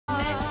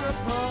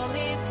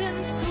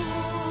Metropolitan School.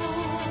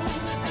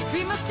 I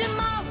dream of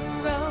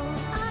tomorrow.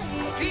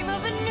 I dream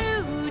of a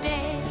new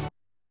day.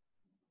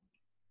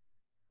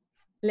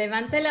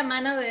 Levante la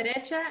mano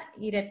derecha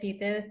y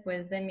repite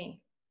después de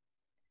mí.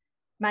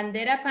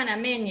 Bandera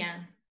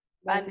panameña.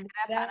 Bandera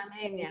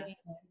panameña.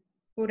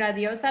 Jura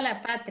Dios a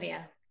la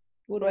patria.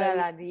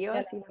 Jura a Dios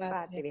y la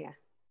patria.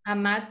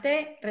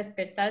 Amarte,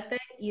 respetarte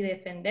y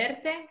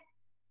defenderte.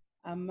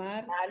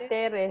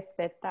 Amarte,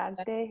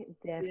 respetarte,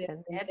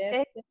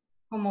 defenderte.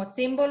 Como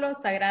símbolo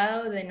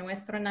sagrado de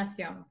nuestra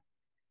nación.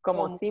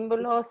 Como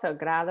símbolo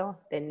sagrado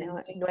de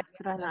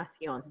nuestra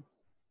nación.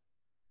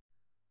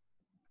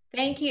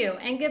 Thank you,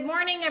 and good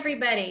morning,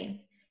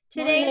 everybody.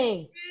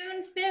 Today is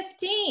June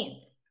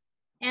 15th,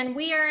 and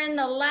we are in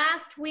the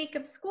last week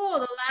of school,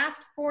 the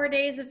last 4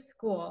 days of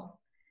school.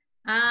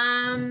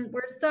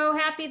 We're so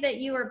happy that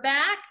you are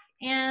back,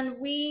 and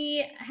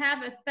we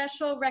have a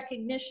special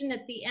recognition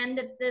at the end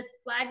of this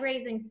flag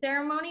raising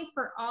ceremony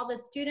for all the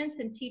students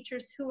and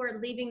teachers who are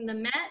leaving the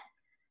Met.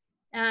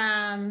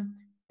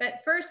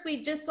 But first,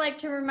 we'd just like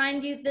to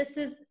remind you this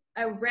is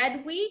a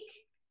red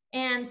week,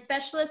 and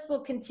specialists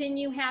will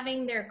continue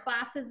having their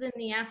classes in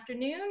the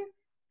afternoon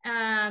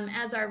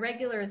as our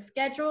regular is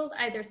scheduled,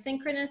 either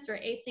synchronous or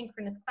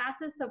asynchronous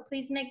classes. So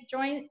please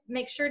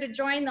make sure to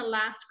join the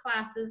last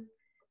classes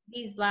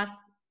these last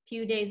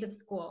few days of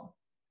school.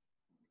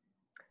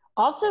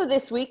 Also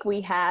this week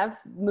we have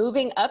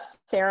moving up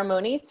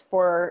ceremonies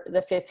for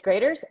the 5th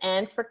graders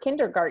and for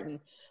kindergarten.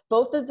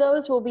 Both of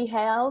those will be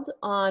held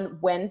on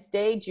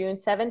Wednesday, June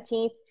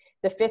 17th.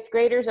 The 5th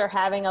graders are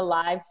having a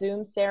live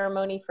Zoom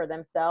ceremony for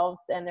themselves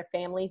and their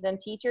families and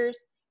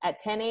teachers at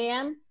 10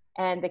 a.m.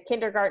 And the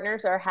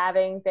kindergartners are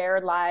having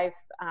their live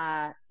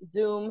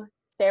Zoom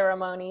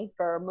ceremony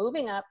for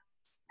moving up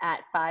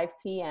at 5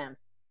 p.m.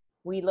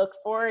 We look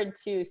forward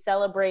to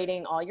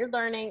celebrating all your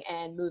learning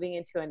and moving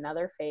into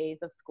another phase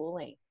of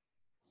schooling.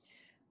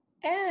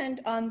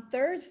 And on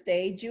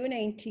Thursday, June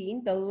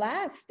 18th, the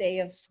last day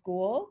of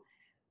school,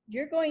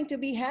 you're going to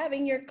be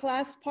having your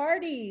class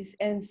parties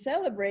and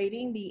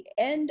celebrating the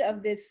end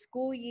of this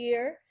school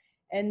year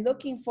and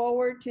looking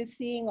forward to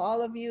seeing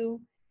all of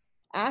you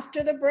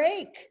after the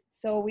break.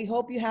 So we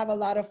hope you have a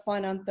lot of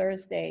fun on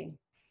Thursday.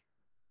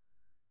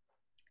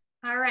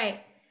 All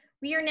right.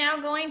 We are now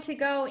going to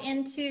go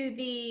into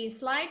the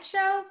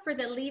slideshow for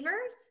the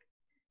leavers.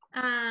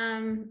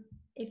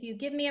 If you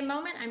give me a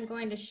moment, I'm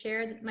going to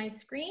share my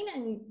screen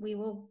and we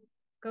will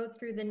go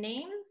through the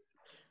names.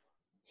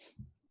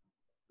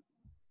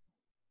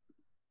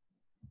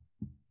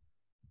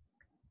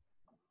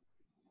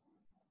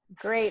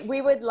 Great.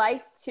 We would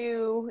like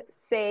to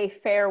say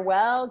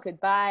farewell,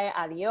 goodbye,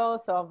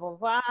 adios, au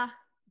revoir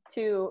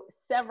to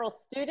several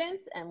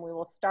students, and we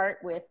will start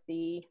with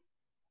the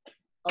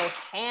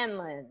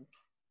O'Hanlons.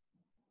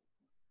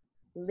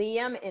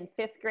 Liam in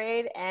 5th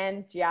grade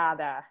and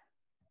Giada.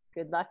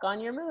 Good luck on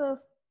your move.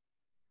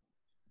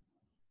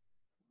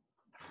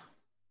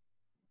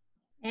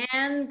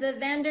 And the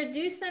Vander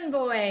Dusen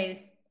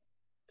boys,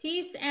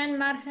 Ties and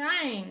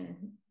Marijn.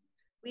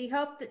 We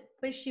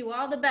wish you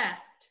all the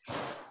best.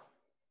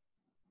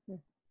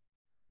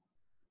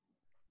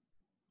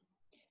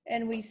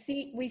 And we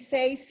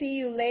say see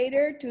you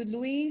later to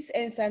Luis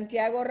and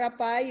Santiago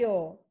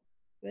Rapayo.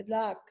 Good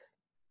luck.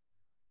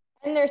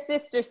 And their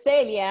sister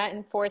Celia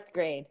in 4th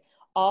grade.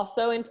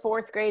 Also in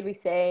 4th grade, we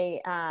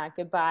say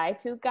goodbye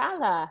to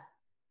Gala.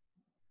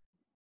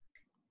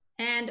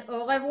 And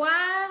au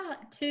revoir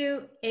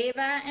to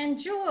Ava and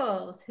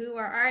Jules, who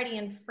are already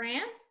in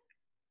France.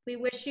 We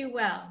wish you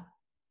well.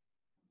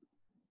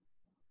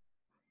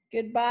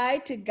 Goodbye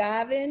to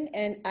Gavin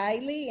and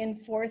Ailey in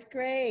 4th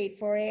grade,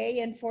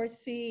 4A and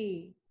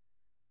 4C.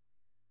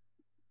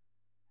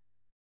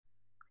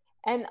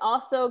 And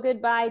also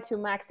goodbye to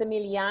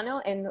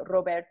Maximiliano and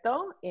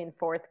Roberto in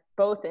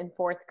both in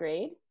 4th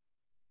grade.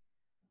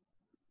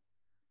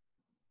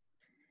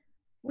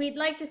 We'd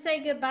like to say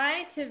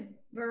goodbye to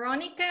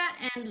Veronica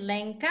and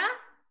Lenka.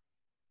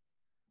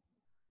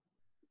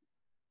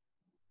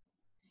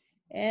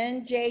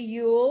 And Jay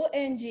Yule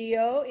and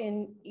Gio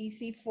in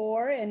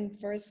EC4 and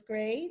 1st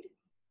grade.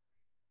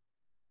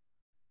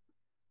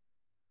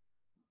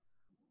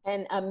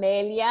 And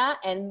Amelia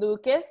and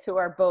Lucas, who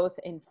are both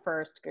in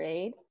 1st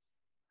grade.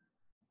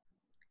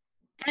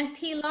 And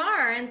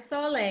Pilar and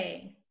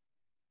Sole.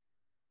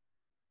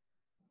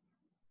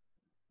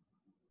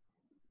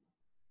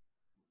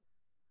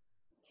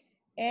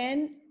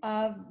 And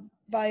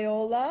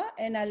Viola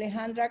and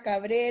Alejandra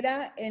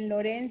Cabrera and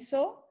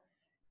Lorenzo.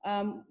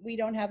 We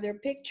don't have their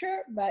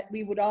picture, but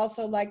we would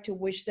also like to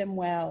wish them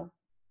well.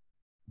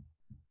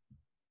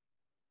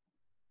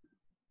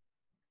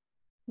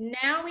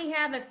 Now we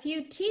have a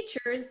few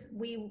teachers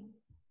we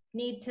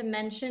need to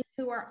mention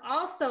who are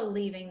also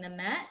leaving the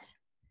Met.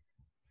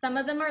 Some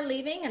of them are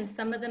leaving and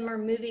some of them are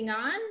moving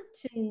on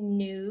to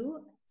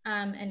new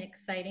and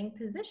exciting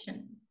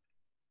positions.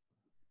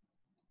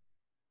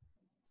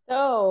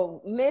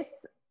 So, Miss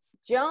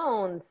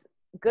Jones,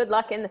 good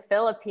luck in the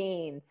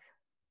Philippines.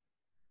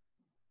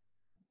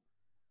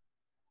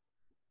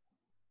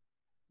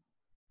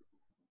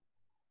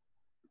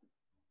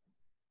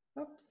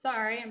 Oops,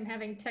 sorry, I'm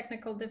having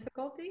technical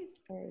difficulties.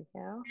 There you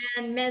go.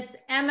 And Miss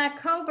Emma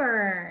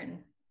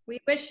Coburn. We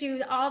wish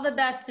you all the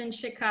best in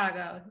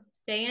Chicago.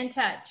 Stay in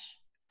touch.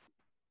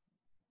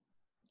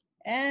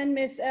 And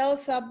Miss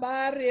Elsa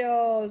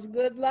Barrios,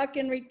 good luck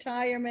in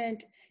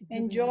retirement.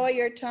 Enjoy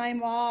your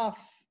time off.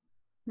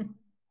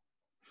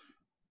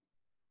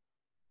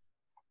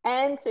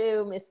 And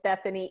to Miss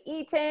Bethany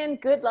Eaton,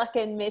 good luck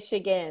in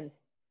Michigan.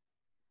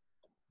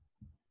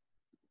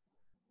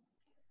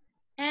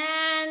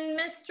 And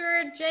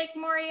Mr. Jake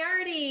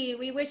Moriarty,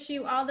 we wish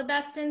you all the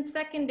best in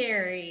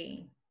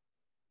secondary.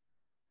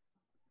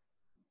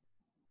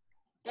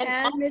 And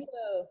And Miss,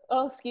 also,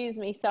 oh, excuse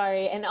me,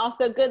 sorry. And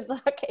also good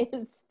luck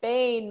in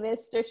Spain,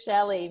 Mr.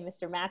 Shelley,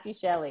 Mr. Matthew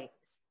Shelley.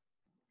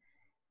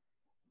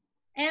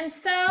 And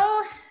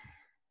so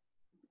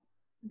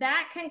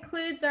that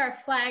concludes our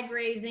flag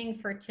raising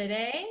for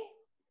today.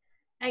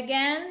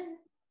 Again,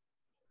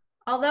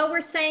 although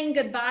we're saying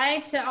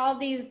goodbye to all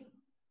these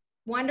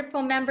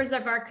wonderful members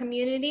of our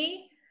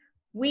community,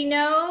 we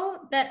know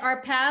that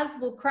our paths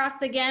will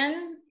cross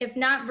again, if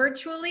not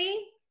virtually,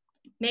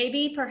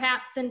 maybe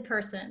perhaps in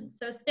person.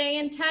 So stay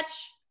in touch.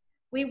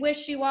 We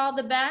wish you all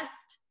the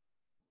best.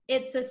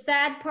 It's a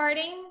sad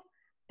parting,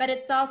 but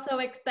it's also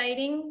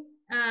exciting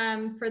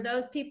for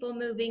those people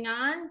moving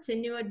on to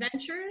new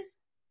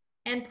adventures.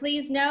 And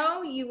please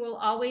know you will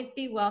always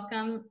be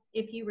welcome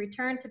if you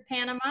return to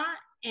Panama,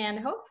 and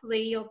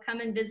hopefully you'll come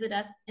and visit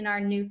us in our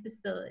new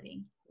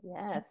facility.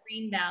 Yes.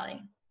 Green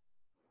Valley.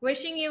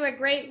 Wishing you a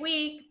great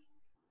week.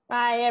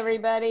 Bye,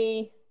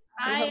 everybody.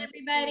 Bye,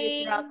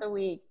 everybody. Throughout the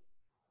week.